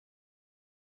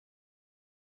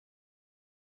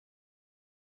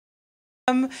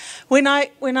When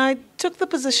I took the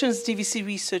position as DVC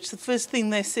Research, the first thing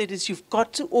they said is you've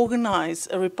got to organize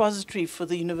a repository for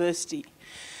the university.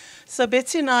 So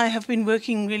Betsy and I have been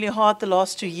working really hard the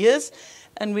last 2 years,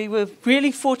 and we were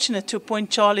really fortunate to appoint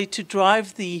Charlie to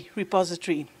drive the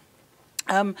repository.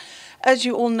 As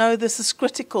you all know, this is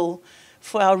critical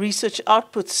for our research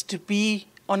outputs to be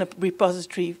on a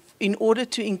repository in order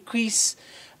to increase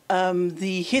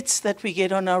the hits that we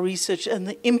get on our research and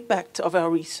the impact of our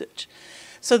research.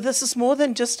 So this is more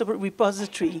than just a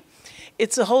repository.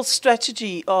 It's a whole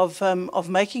strategy of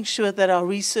making sure that our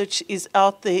research is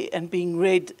out there and being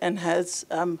read and has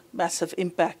massive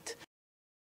impact.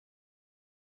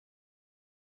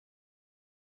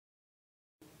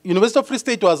 University of Free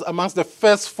State was amongst the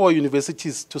first 4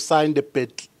 universities to sign the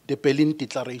Berlin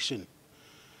Declaration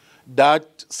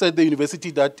that said the university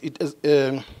that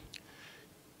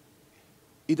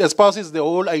it espouses the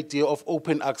whole idea of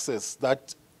open access,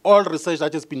 that all research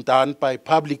that has been done by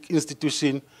public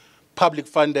institution, public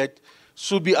funded,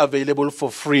 should be available for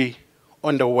free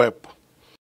on the web.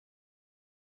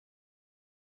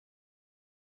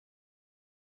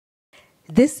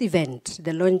 This event,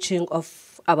 the launching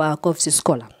of our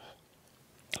KovsieScholar,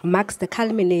 marks the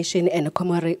culmination and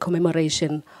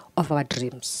commemoration of our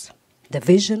dreams, the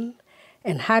vision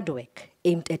and hard work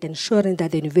aimed at ensuring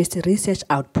that the university research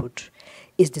output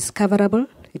is discoverable,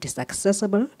 it is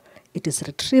accessible, it is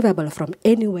retrievable from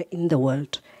anywhere in the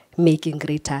world, making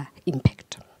greater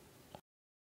impact.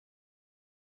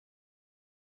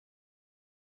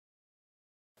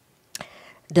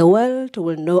 The world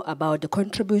will know about the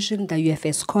contribution that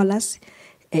UFSCholars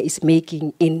is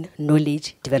making in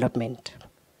knowledge development.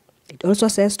 It also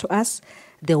says to us,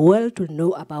 the world will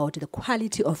know about the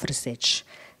quality of research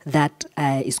that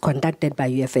is conducted by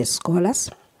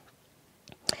UFSCholars.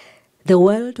 The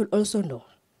world will also know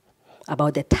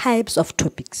about the types of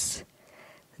topics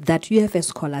that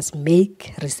UFSCholars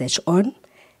make research on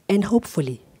and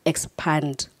hopefully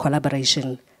expand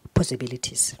collaboration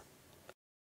possibilities.